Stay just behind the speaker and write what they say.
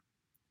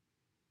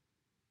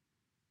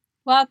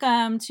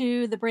Welcome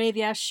to the Brave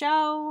Yes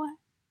Show,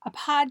 a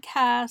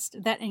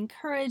podcast that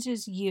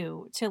encourages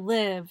you to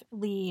live,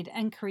 lead,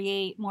 and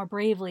create more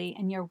bravely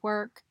in your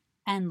work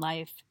and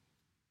life.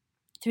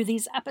 Through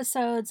these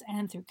episodes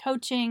and through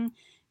coaching,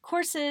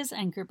 courses,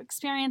 and group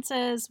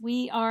experiences,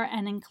 we are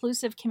an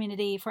inclusive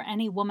community for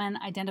any woman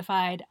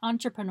identified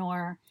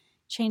entrepreneur,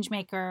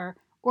 changemaker,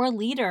 or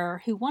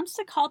leader who wants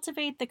to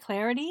cultivate the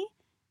clarity,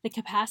 the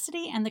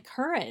capacity, and the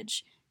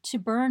courage to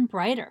burn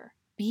brighter,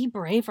 be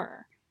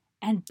braver,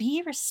 and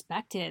be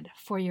respected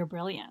for your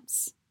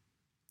brilliance.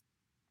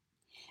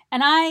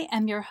 And I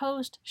am your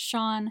host,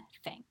 Sean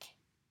Fink,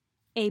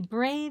 a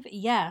brave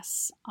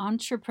yes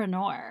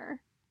entrepreneur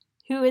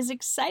who is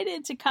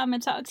excited to come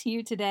and talk to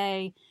you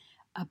today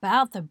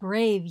about the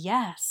brave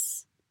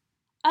yes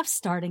of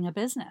starting a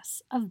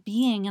business, of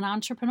being an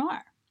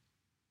entrepreneur.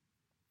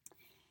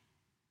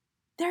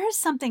 There is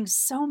something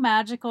so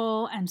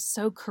magical and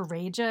so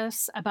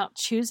courageous about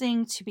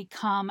choosing to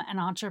become an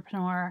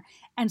entrepreneur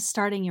and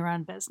starting your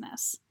own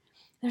business.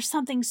 There's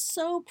something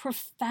so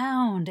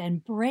profound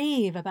and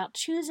brave about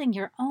choosing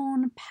your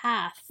own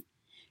path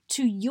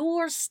to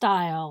your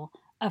style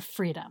of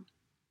freedom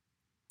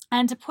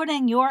and to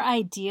putting your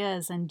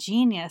ideas and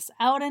genius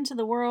out into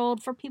the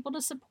world for people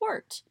to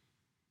support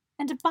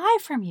and to buy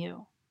from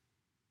you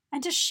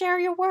and to share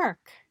your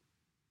work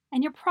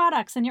and your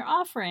products and your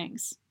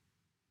offerings.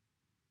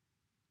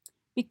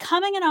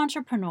 Becoming an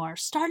entrepreneur,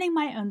 starting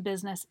my own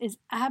business is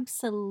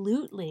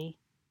absolutely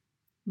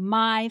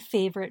my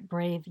favorite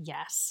brave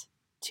yes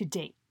to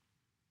date.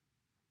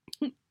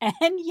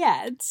 And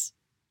yet,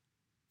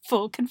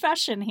 full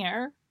confession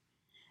here,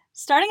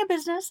 starting a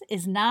business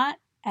is not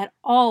at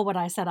all what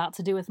I set out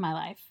to do with my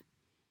life.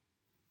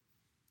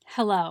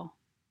 Hello,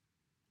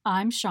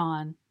 I'm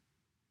Sean,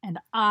 and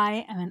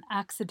I am an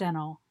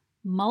accidental,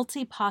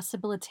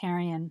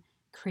 multi-possibilitarian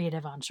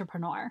creative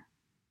entrepreneur.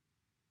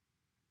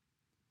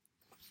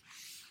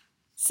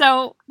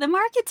 So, the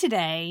market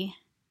today,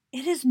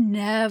 it has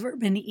never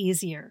been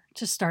easier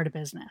to start a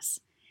business.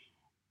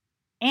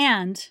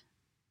 And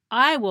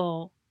I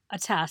will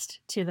attest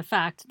to the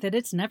fact that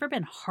it's never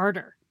been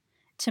harder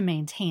to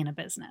maintain a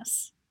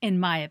business, in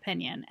my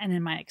opinion and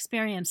in my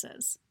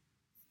experiences.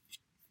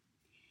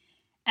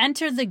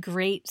 Enter the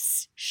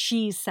great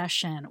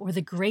she-cession or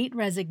the great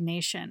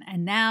resignation,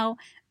 and now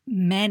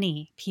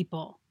many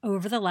people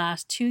over the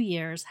last 2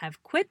 years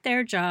have quit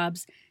their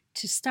jobs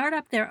to start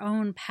up their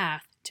own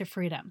path to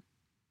freedom.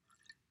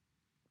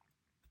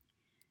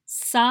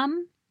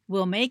 Some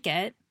will make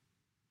it,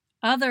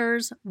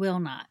 others will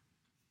not.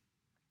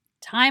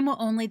 Time will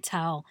only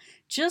tell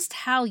just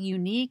how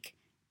uniquely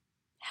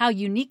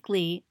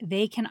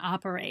they can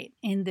operate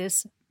in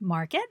this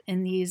market,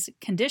 in these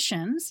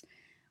conditions,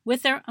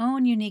 with their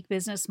own unique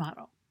business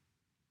model.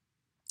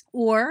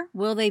 Or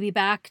will they be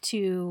back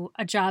to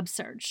a job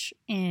search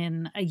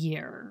in a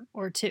year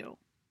or two?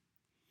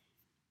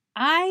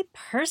 I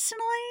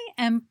personally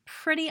am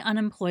pretty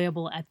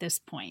unemployable at this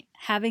point,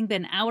 having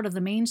been out of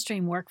the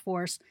mainstream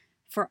workforce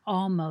for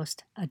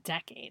almost a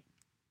decade.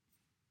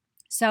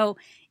 So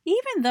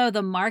even though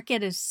the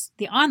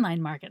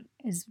online market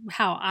is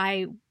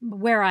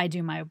where I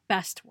do my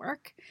best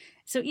work.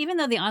 So even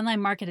though the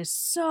online market is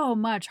so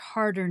much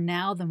harder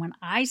now than when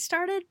I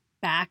started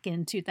back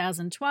in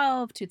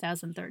 2012,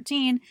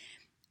 2013,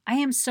 I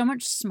am so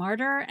much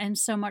smarter and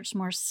so much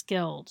more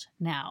skilled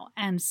now.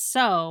 And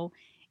so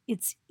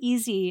it's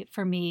easy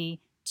for me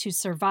to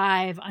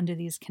survive under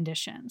these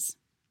conditions.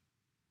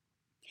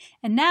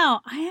 And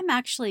now I am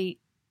actually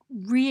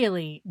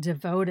really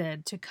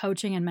devoted to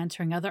coaching and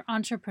mentoring other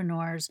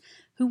entrepreneurs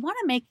who want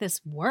to make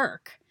this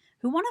work,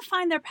 who want to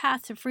find their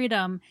path to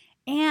freedom,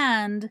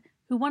 and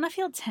who want to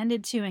feel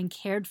tended to and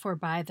cared for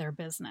by their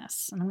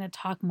business. And I'm going to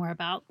talk more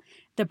about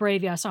the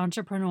Brave Yes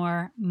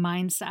Entrepreneur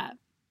mindset.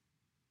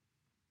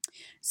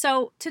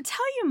 So, to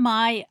tell you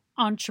my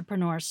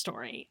entrepreneur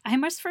story, I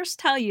must first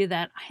tell you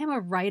that I am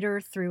a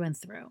writer through and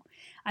through.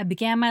 I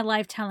began my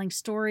life telling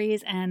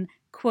stories and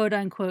quote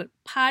unquote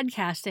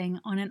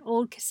podcasting on an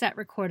old cassette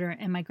recorder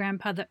in my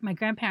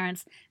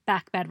grandparents'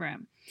 back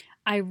bedroom.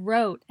 I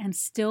wrote and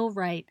still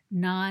write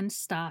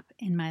nonstop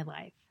in my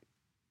life.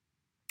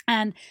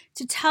 And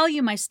to tell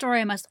you my story,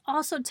 I must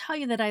also tell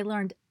you that I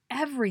learned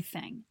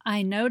everything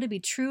I know to be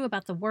true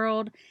about the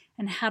world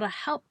and how to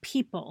help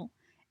people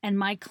and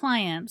my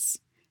clients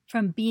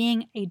from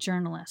being a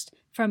journalist,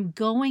 from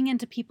going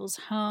into people's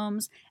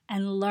homes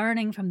and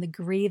learning from the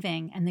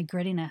grieving and the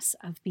grittiness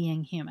of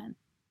being human.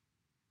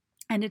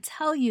 And to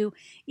tell you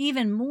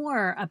even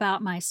more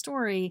about my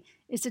story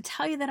is to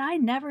tell you that I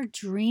never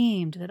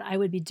dreamed that I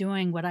would be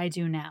doing what I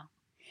do now,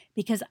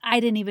 because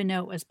I didn't even know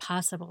it was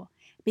possible,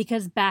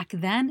 because back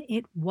then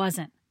it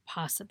wasn't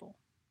possible.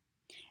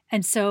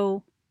 And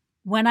so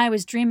when I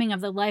was dreaming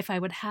of the life I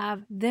would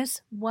have, this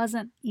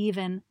wasn't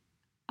even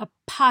a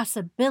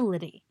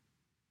possibility.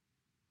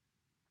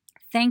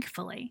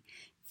 Thankfully,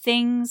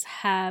 things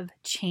have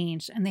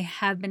changed, and they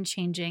have been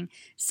changing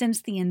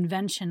since the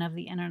invention of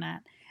the internet.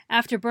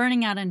 After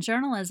burning out in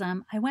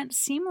journalism, I went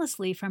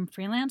seamlessly from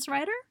freelance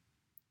writer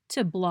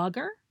to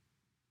blogger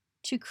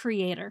to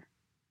creator,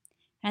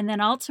 and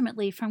then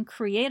ultimately from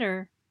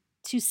creator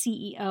to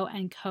CEO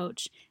and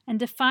coach, and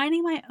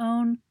defining my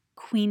own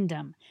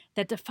queendom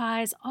that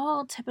defies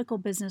all typical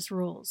business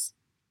rules.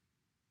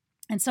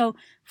 And so,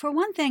 for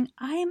one thing,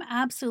 I am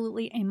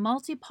absolutely a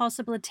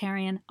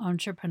multi-possibilitarian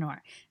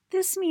entrepreneur.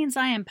 This means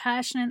I am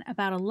passionate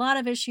about a lot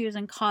of issues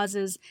and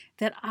causes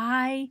that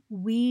I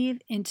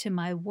weave into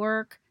my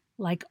work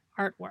like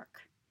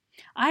artwork.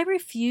 I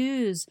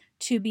refuse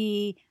to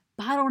be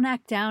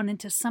bottlenecked down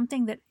into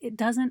something that it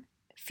doesn't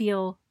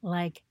feel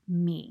like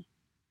me.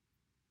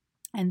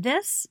 And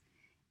this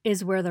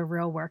is where the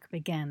real work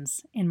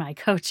begins in my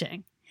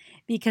coaching,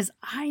 because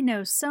I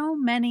know so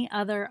many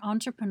other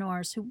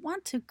entrepreneurs who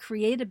want to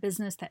create a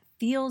business that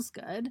feels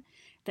good,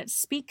 that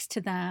speaks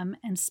to them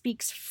and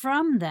speaks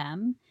from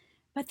them,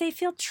 but they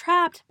feel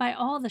trapped by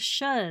all the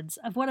shoulds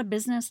of what a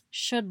business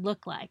should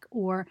look like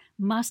or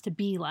must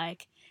be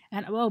like.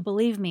 And oh,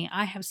 believe me,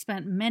 I have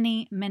spent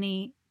many,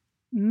 many,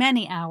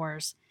 many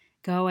hours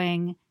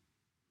going,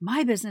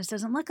 my business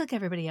doesn't look like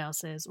everybody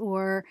else's,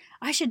 or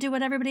I should do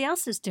what everybody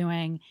else is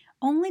doing,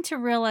 only to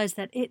realize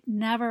that it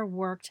never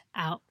worked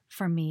out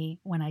for me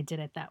when I did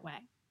it that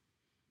way.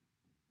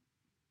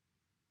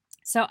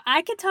 So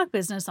I could talk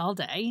business all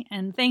day,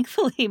 and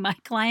thankfully my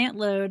client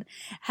load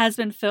has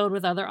been filled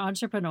with other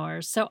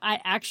entrepreneurs, so I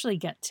actually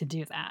get to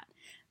do that.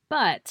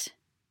 But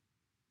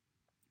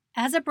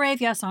as a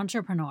Brave Yes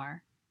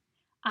entrepreneur,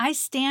 I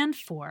stand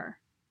for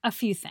a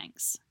few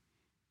things.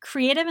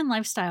 Creative and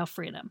lifestyle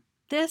freedom.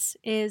 This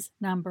is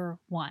number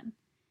one,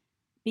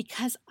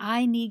 because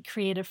I need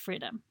creative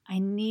freedom. I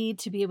need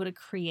to be able to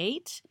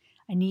create.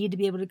 I need to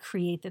be able to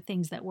create the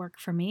things that work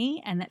for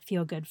me and that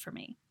feel good for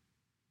me.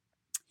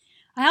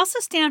 I also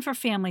stand for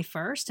family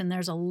first, and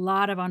there's a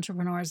lot of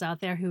entrepreneurs out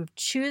there who are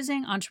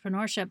choosing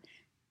entrepreneurship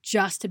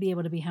just to be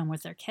able to be home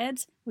with their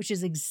kids, which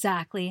is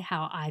exactly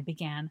how I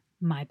began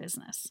my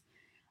business.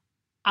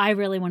 I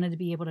really wanted to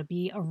be able to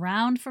be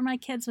around for my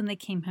kids when they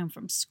came home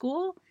from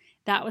school.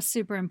 That was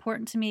super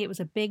important to me. It was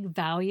a big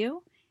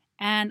value,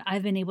 and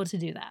I've been able to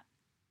do that.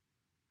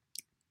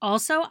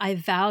 Also, I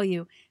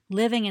value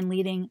living and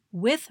leading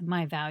with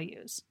my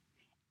values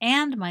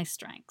and my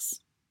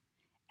strengths,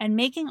 and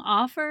making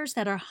offers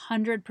that are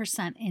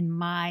 100% in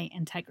my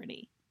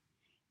integrity.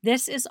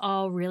 This is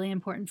all really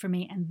important for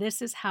me, and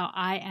this is how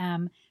I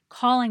am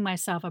calling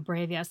myself a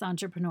Brave Yes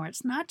entrepreneur.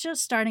 It's not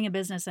just starting a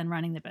business and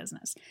running the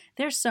business.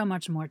 There's so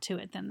much more to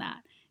it than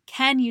that.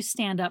 Can you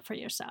stand up for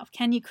yourself?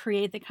 Can you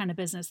create the kind of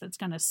business that's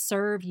going to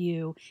serve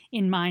you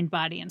in mind,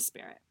 body, and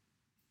spirit?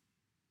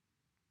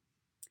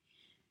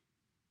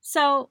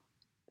 So,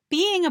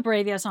 being a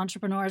Brave Yes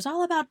entrepreneur is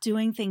all about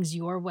doing things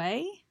your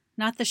way,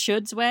 not the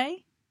shoulds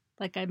way.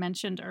 Like I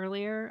mentioned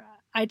earlier,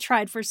 I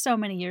tried for so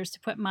many years to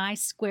put my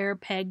square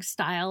peg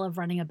style of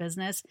running a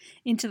business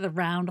into the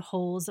round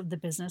holes of the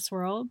business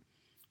world,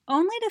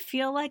 only to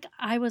feel like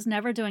I was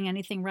never doing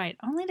anything right,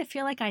 only to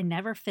feel like I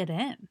never fit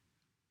in.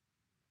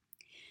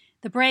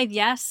 The Brave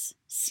Yes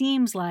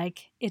seems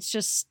like it's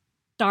just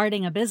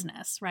starting a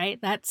business, right?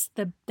 That's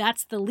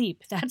the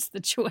leap, that's the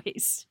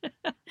choice.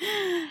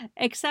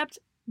 Except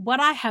what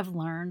I have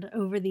learned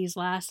over these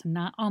last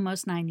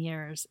almost 9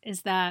 years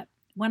is that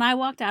when I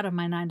walked out of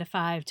my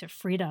 9-to-5 to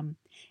freedom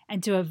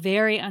and to a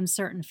very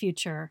uncertain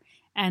future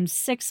and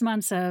 6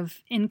 months of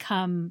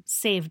income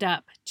saved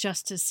up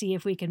just to see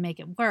if we could make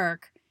it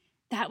work,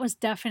 that was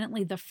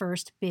definitely the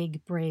first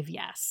big Brave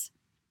Yes.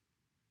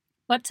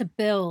 But to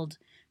build,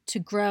 to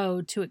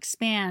grow, to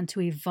expand,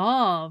 to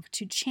evolve,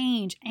 to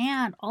change,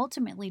 and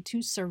ultimately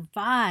to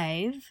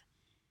survive,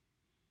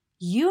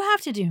 you have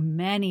to do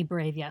many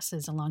Brave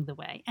Yeses along the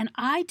way. And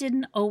I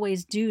didn't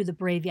always do the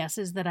Brave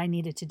Yeses that I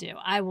needed to do.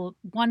 I will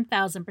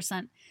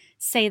 1000%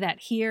 say that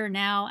here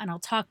now, and I'll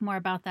talk more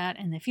about that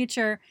in the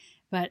future.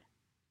 But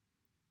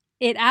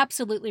it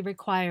absolutely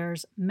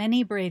requires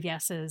many Brave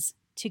Yeses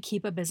to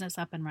keep a business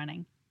up and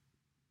running.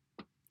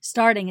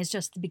 Starting is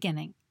just the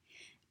beginning.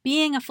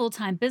 Being a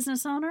full-time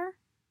business owner,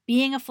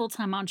 being a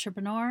full-time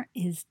entrepreneur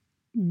is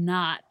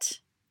not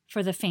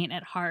for the faint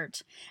at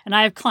heart. And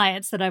I have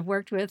clients that I've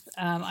worked with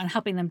on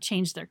helping them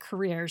change their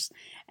careers.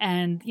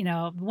 And,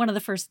 one of the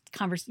first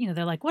conversations,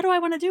 they're like, what do I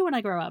want to do when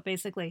I grow up,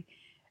 basically?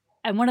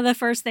 And one of the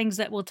first things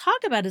that we'll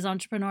talk about is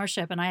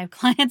entrepreneurship. And I have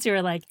clients who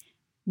are like,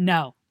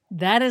 no,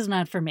 that is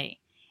not for me.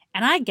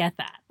 And I get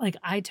that. Like,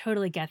 I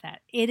totally get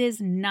that. It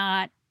is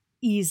not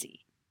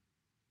easy.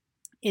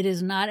 It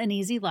is not an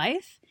easy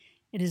life.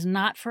 It is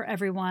not for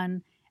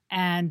everyone.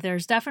 And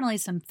there's definitely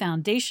some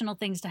foundational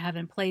things to have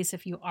in place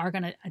if you are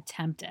going to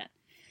attempt it.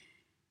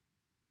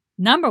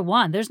 Number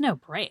one, there's no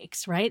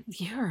breaks, right?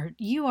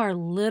 You are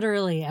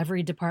literally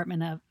every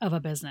department of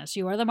a business.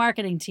 You are the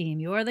marketing team.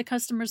 You are the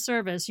customer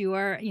service. You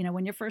are,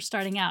 when you're first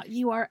starting out,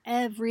 you are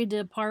every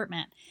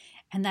department.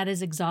 And that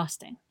is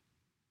exhausting.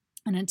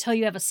 And until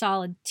you have a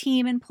solid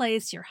team in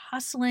place, you're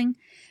hustling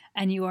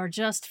and you are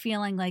just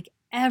feeling like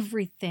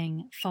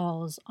everything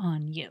falls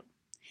on you.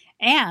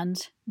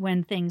 And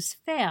when things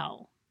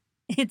fail,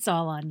 it's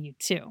all on you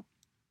too.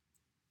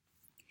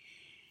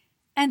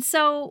 And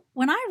so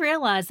when I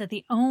realized that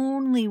the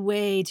only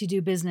way to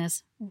do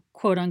business,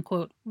 quote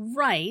unquote,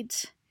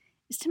 right,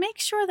 is to make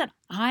sure that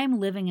I'm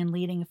living and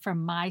leading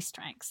from my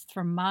strengths,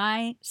 from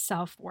my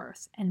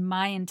self-worth and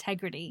my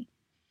integrity,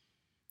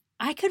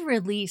 I could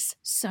release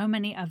so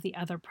many of the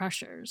other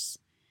pressures.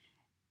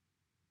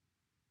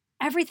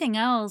 Everything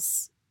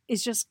else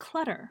is just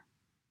clutter.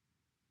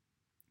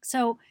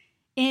 So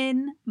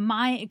in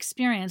my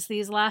experience,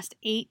 these last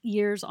 8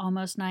 years,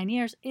 almost 9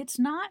 years, it's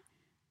not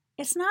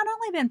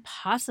only been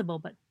possible,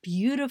 but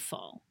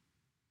beautiful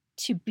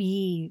to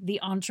be the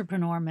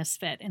entrepreneur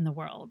misfit in the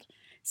world.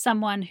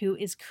 Someone who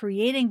is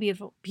creating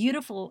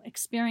beautiful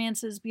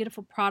experiences,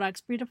 beautiful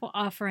products, beautiful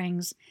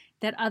offerings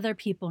that other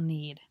people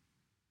need.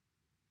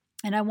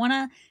 And I want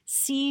to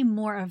see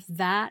more of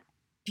that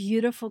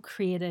beautiful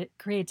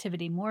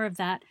creativity, more of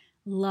that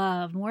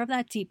love, more of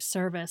that deep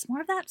service, more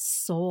of that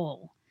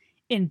soul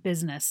in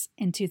business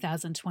in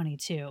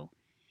 2022.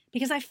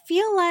 Because I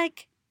feel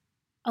like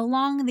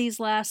along these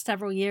last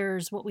several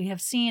years, what we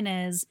have seen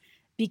is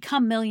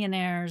become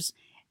millionaires,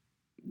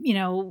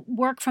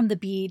 work from the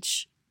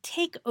beach,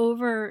 take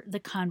over the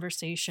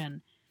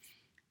conversation.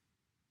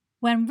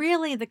 When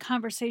really the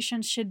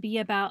conversation should be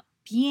about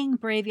being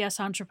brave, yes,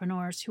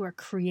 entrepreneurs who are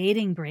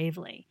creating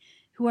bravely,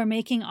 who are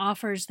making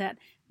offers that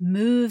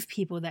move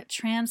people, that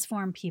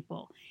transform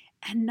people,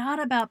 and not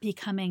about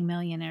becoming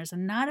millionaires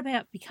and not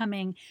about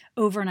becoming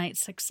overnight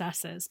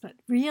successes, but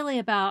really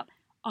about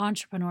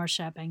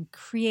entrepreneurship and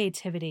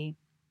creativity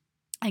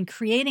and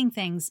creating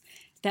things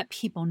that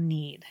people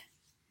need.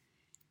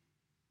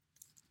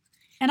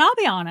 And I'll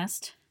be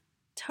honest,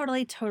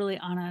 totally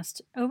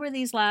honest, over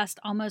these last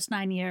almost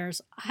 9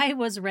 years, I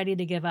was ready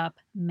to give up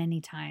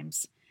many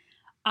times.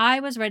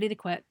 I was ready to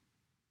quit.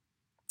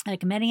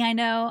 Like many I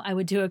know, I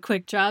would do a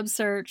quick job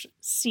search,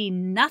 see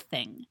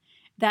nothing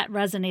that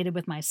resonated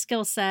with my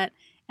skill set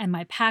and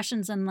my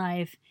passions in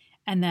life,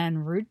 and then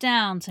root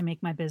down to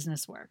make my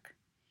business work.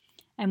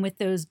 And with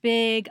those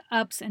big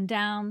ups and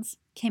downs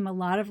came a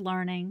lot of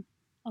learning,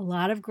 a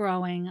lot of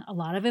growing, a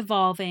lot of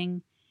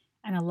evolving,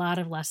 and a lot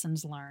of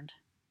lessons learned.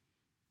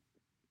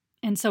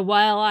 And so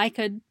while I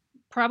could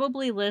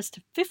probably list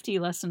 50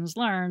 lessons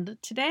learned,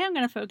 today I'm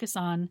going to focus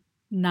on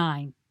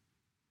 9.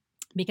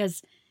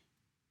 Because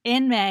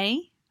in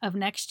May of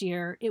next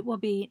year, it will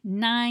be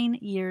 9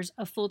 years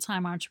of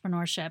full-time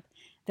entrepreneurship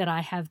that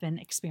I have been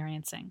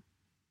experiencing.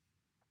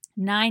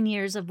 9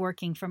 years of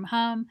working from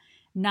home,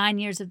 9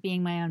 years of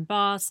being my own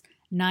boss,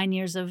 9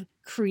 years of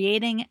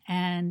creating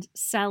and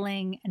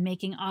selling and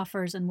making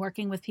offers and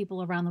working with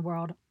people around the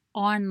world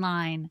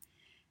online,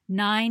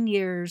 9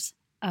 years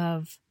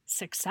of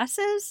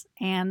successes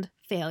and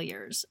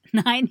failures,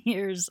 9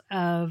 years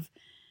of,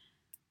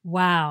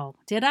 wow,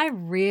 did I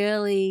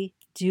really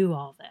do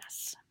all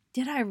this?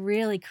 Did I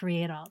really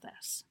create all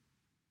this?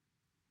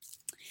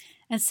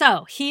 And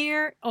so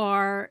here's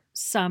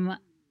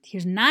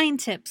 9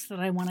 tips that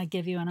I want to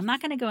give you. And I'm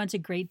not going to go into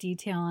great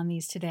detail on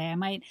these today. I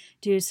might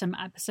do some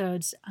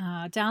episodes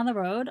down the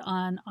road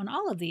on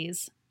all of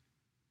these.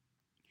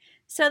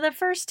 So the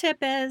first tip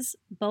is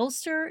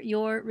bolster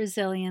your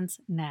resilience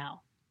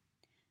now.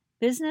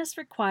 Business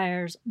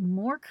requires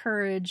more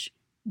courage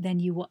than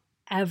you will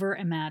ever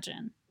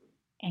imagine.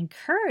 And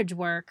courage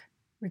work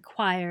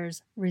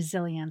requires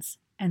resilience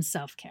and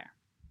self-care.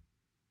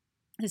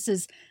 This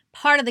is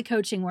part of the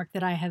coaching work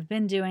that I have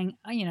been doing,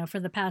 for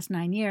the past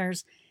 9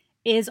 years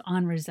is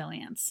on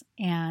resilience.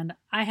 And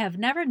I have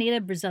never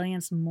needed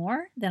resilience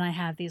more than I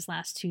have these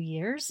last 2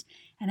 years.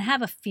 And I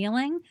have a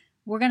feeling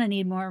we're going to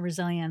need more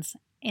resilience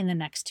in the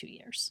next 2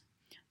 years.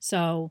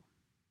 So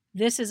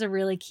this is a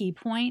really key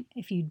point.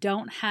 If you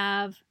don't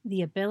have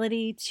the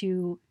ability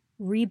to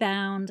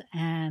rebound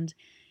and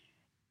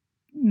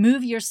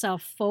move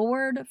yourself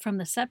forward from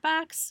the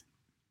setbacks,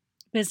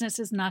 business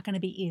is not going to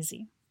be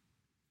easy.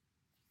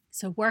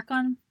 So work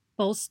on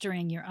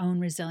bolstering your own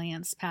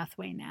resilience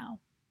pathway now.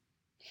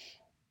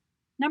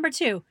 Number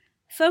 2,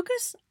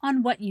 focus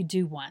on what you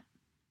do want.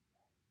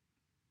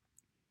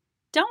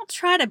 Don't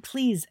try to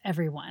please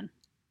everyone.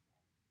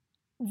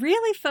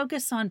 Really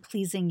focus on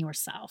pleasing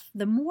yourself.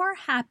 The more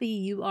happy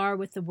you are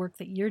with the work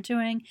that you're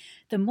doing,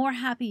 the more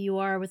happy you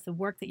are with the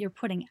work that you're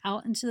putting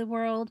out into the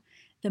world,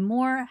 the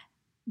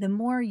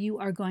more you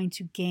are going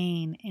to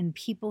gain in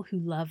people who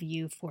love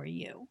you for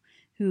you,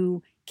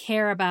 who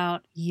care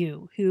about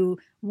you, who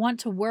want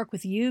to work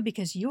with you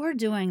because you're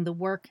doing the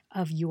work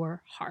of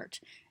your heart.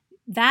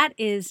 That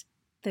is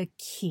the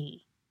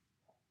key.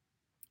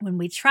 When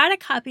we try to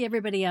copy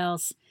everybody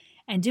else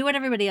and do what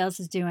everybody else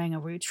is doing, or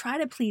we try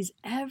to please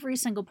every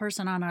single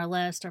person on our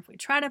list, or if we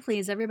try to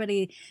please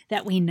everybody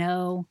that we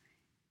know,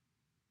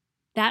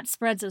 that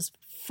spreads us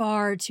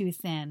far too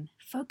thin.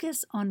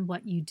 Focus on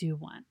what you do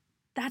want.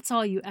 That's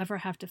all you ever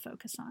have to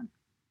focus on.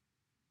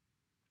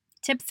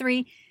 Tip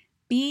 3,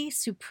 be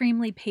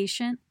supremely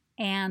patient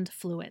and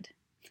fluid.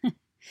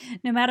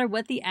 No matter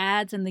what the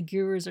ads and the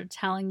gurus are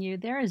telling you,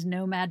 there is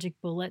no magic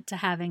bullet to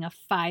having a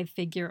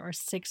 5-figure or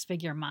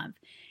 6-figure month.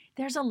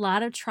 There's a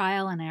lot of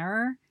trial and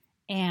error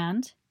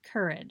and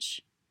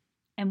courage.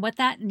 And what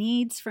that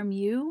needs from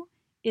you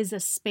is a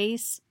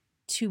space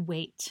to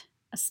wait,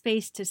 a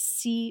space to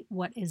see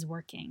what is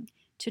working,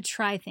 to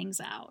try things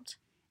out,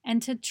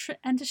 and to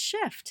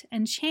shift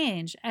and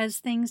change as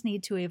things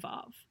need to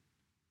evolve.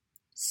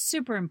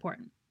 Super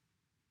important.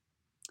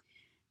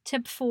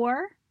 Tip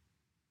 4,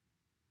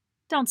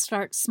 don't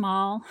start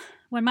small.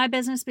 When my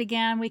business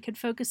began, we could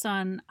focus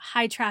on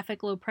high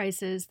traffic, low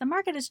prices. The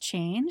market has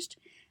changed,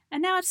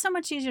 and now it's so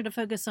much easier to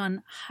focus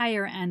on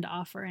higher end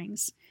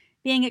offerings.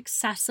 Being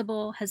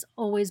accessible has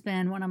always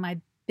been one of my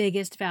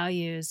biggest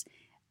values.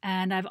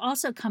 And I've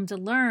also come to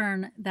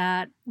learn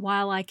that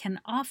while I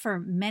can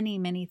offer many,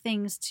 many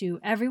things to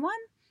everyone,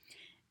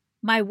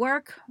 my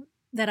work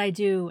that I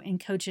do in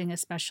coaching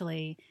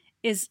especially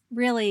is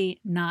really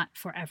not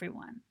for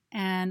everyone.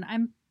 And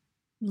I'm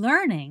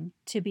learning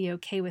to be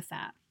okay with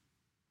that.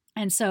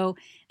 And so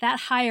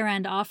that higher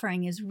end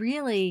offering is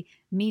really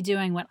me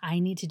doing what I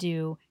need to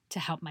do to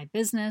help my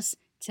business,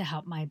 to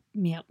help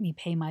me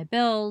pay my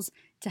bills,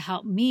 to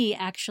help me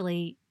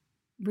actually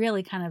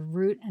really kind of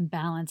root and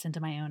balance into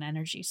my own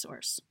energy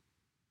source.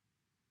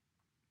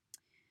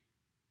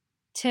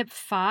 Tip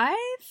 5,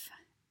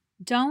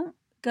 don't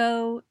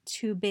go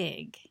too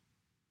big.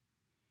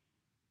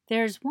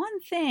 There's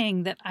one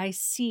thing that I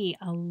see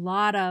a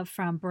lot of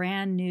from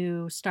brand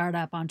new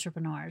startup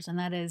entrepreneurs, and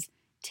that is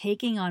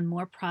taking on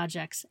more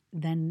projects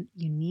than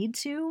you need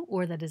to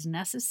or that is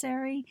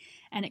necessary.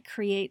 And it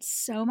creates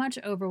so much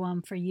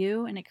overwhelm for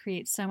you, and it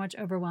creates so much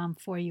overwhelm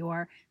for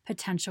your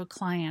potential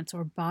clients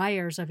or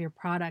buyers of your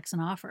products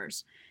and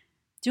offers.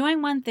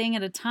 Doing one thing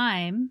at a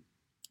time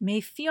may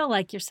feel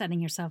like you're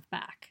setting yourself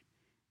back,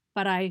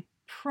 but I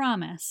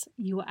promise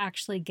you will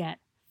actually get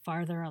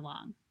farther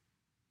along.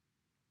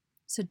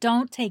 So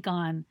don't take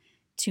on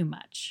too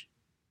much.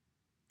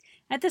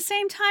 At the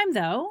same time,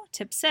 though,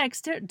 tip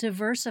 6,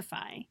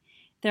 diversify.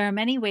 There are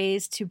many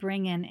ways to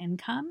bring in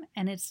income,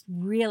 and it's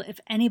real. If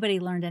anybody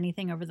learned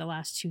anything over the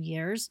last 2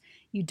 years,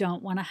 you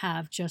don't want to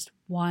have just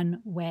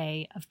one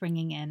way of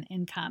bringing in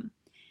income.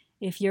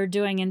 If you're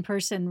doing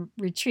in-person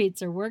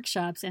retreats or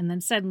workshops and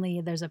then suddenly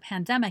there's a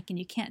pandemic and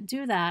you can't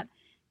do that,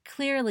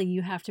 clearly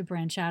you have to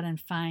branch out and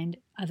find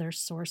other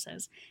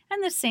sources.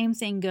 And the same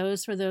thing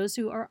goes for those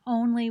who are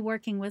only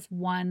working with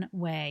one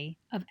way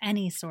of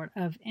any sort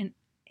of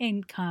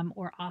income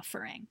or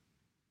offering.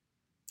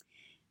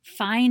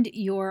 Find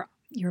your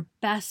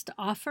best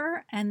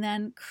offer and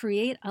then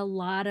create a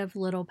lot of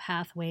little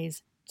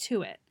pathways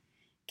to it.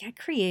 Get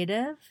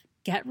creative,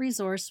 get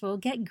resourceful,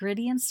 get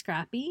gritty and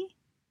scrappy.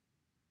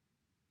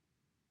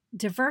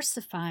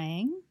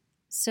 Diversifying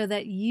so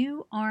that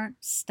you aren't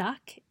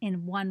stuck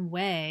in one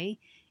way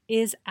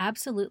is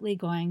absolutely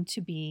going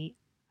to be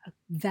a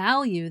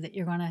value that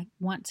you're going to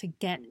want to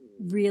get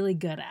really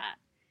good at.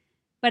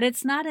 But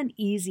it's not an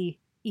easy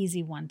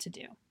one to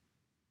do.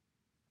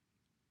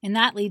 And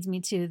that leads me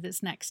to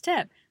this next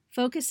tip,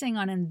 focusing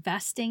on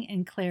investing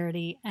in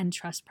clarity and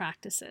trust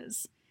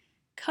practices.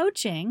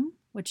 Coaching,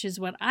 which is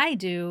what I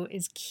do,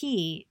 is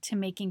key to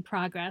making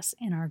progress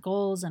in our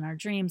goals and our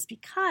dreams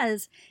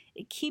because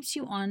it keeps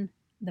you on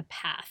the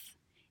path.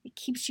 It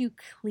keeps you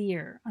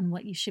clear on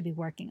what you should be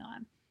working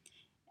on.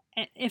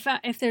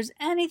 If there's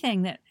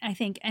anything that I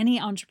think any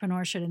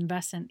entrepreneur should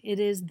invest in, it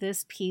is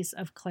this piece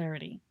of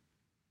clarity,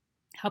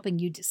 helping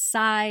you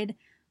decide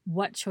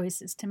what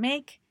choices to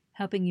make,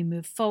 helping you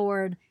move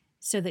forward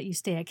so that you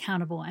stay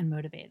accountable and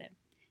motivated.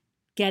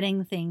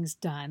 Getting things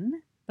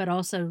done, but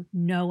also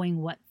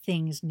knowing what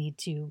things need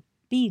to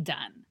be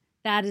done.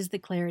 That is the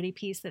clarity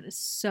piece that is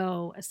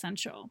so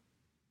essential.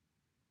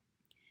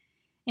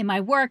 In my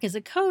work as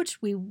a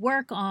coach, we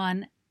work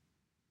on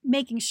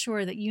making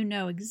sure that you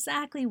know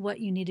exactly what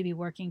you need to be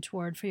working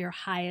toward for your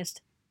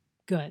highest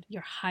good,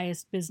 your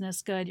highest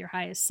business good, your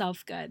highest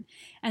self good,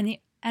 and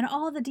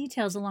all the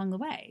details along the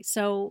way.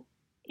 So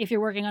if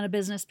you're working on a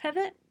business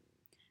pivot,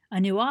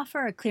 a new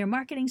offer, a clear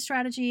marketing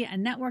strategy, a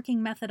networking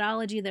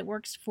methodology that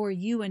works for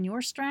you and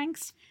your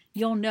strengths,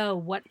 you'll know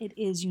what it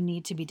is you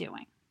need to be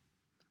doing.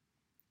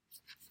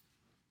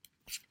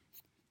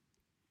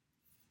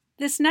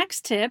 This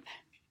next tip,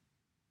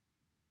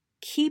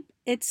 keep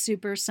it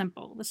super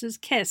simple. This is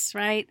KISS,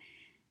 right?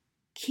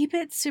 Keep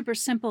it super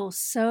simple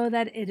so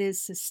that it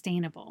is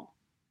sustainable.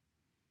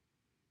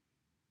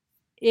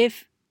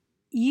 If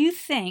you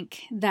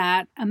think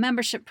that a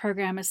membership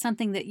program is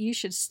something that you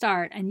should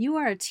start and you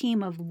are a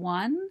team of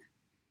one,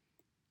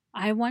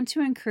 I want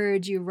to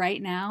encourage you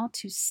right now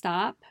to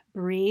stop,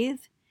 breathe,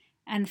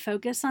 and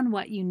focus on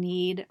what you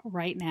need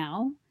right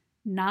now,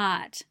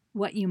 not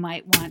what you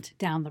might want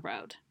down the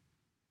road.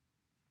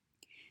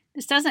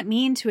 This doesn't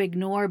mean to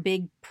ignore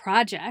big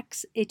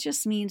projects. It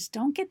just means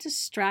don't get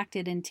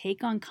distracted and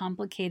take on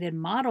complicated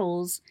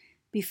models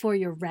before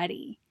you're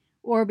ready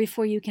or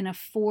before you can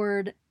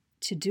afford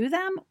to do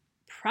them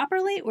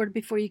properly or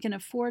before you can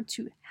afford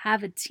to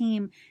have a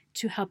team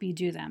to help you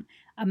do them.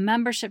 A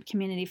membership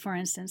community, for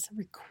instance,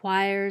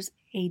 requires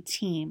a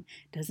team.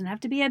 It doesn't have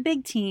to be a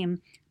big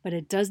team, but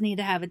it does need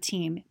to have a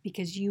team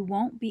because you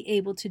won't be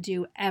able to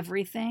do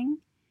everything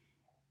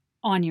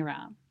on your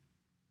own.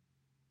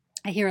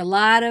 I hear a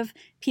lot of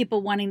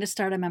people wanting to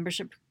start a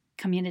membership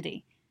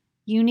community.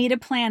 You need a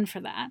plan for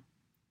that.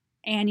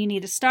 And you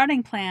need a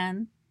starting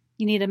plan,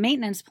 you need a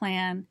maintenance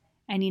plan,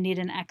 and you need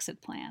an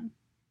exit plan.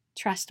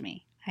 Trust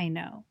me, I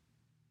know.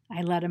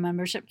 I led a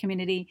membership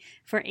community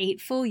for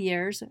 8 full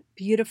years.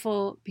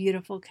 Beautiful,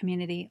 beautiful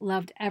community.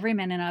 Loved every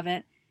minute of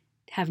it.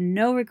 Have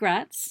no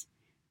regrets,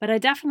 but I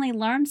definitely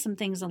learned some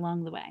things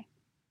along the way.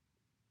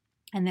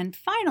 And then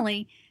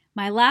finally,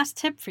 my last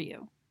tip for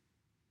you.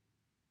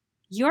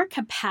 Your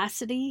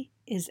capacity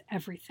is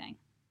everything.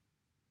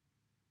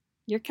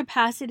 Your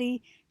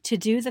capacity to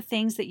do the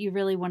things that you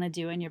really want to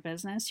do in your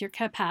business, your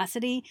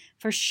capacity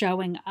for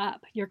showing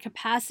up, your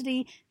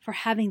capacity for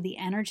having the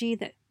energy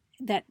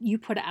that you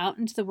put out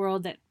into the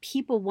world that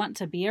people want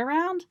to be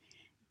around,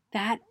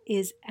 that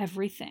is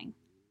everything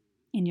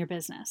in your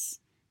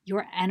business.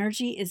 Your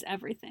energy is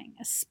everything,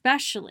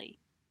 especially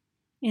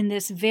in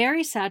this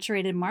very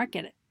saturated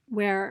market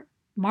where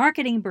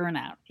marketing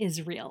burnout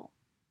is real.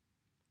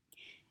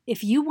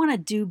 If you want to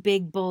do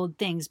big, bold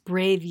things,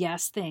 brave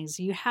yes things,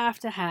 you have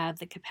to have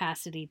the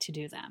capacity to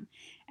do them.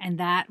 And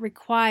that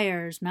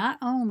requires not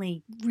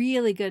only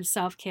really good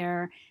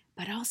self-care,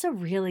 but also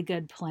really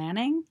good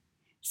planning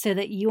so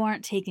that you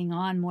aren't taking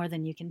on more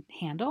than you can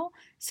handle,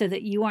 so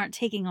that you aren't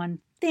taking on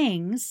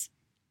things,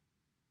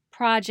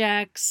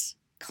 projects,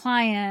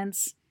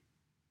 clients,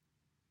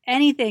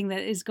 anything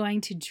that is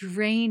going to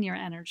drain your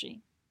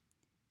energy.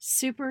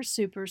 Super,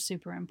 super,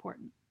 super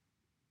important.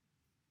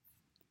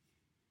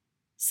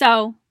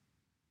 So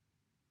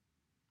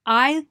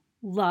I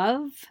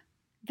love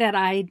that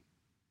I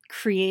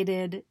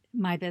created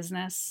my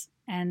business,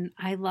 and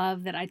I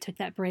love that I took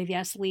that brave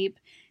yes leap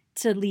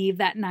to leave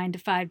that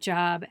 9-to-5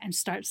 job and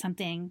start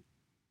something.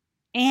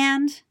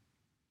 And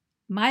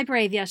my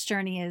brave yes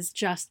journey is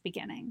just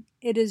beginning.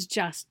 It is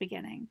just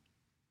beginning.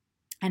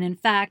 And in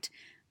fact,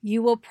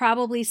 you will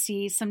probably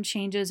see some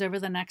changes over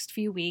the next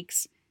few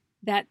weeks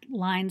that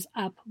lines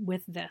up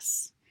with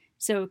this.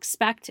 So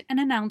expect an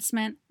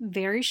announcement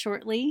very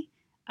shortly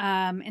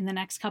in the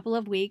next couple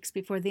of weeks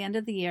before the end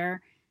of the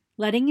year,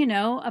 letting you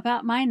know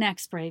about my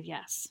next brave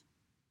yes.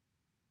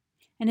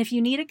 And if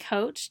you need a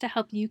coach to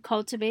help you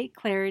cultivate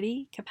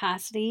clarity,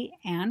 capacity,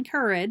 and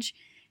courage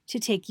to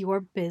take your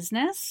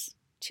business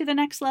to the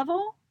next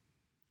level,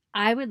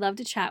 I would love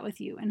to chat with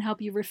you and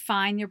help you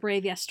refine your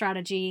brave yes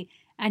strategy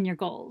and your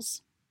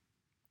goals.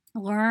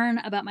 Learn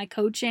about my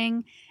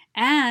coaching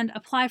and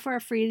apply for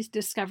a free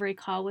discovery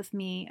call with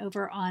me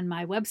over on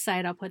my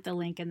website. I'll put the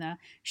link in the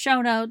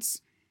show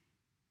notes.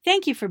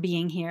 Thank you for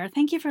being here.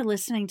 Thank you for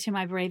listening to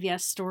my brave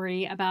yes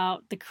story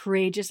about the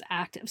courageous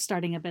act of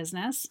starting a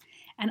business.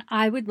 And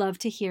I would love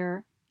to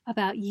hear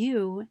about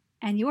you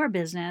and your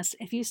business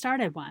if you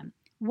started one.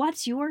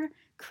 What's your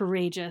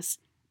courageous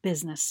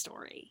business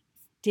story?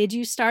 Did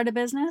you start a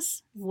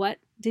business? What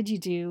did you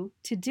do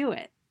to do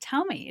it?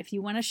 Tell me. If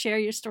you want to share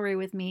your story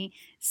with me,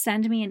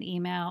 send me an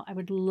email. I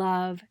would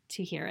love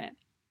to hear it.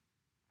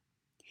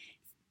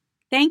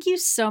 Thank you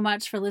so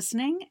much for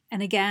listening.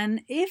 And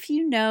again, if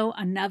you know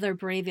another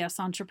brave yes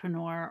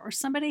entrepreneur or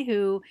somebody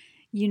who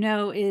you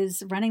know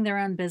is running their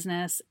own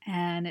business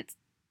and it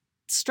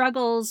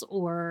struggles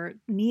or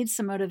needs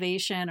some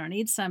motivation or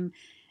needs some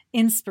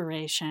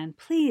inspiration,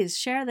 please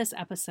share this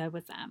episode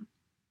with them.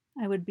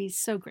 I would be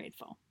so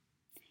grateful.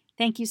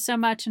 Thank you so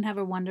much and have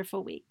a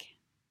wonderful week.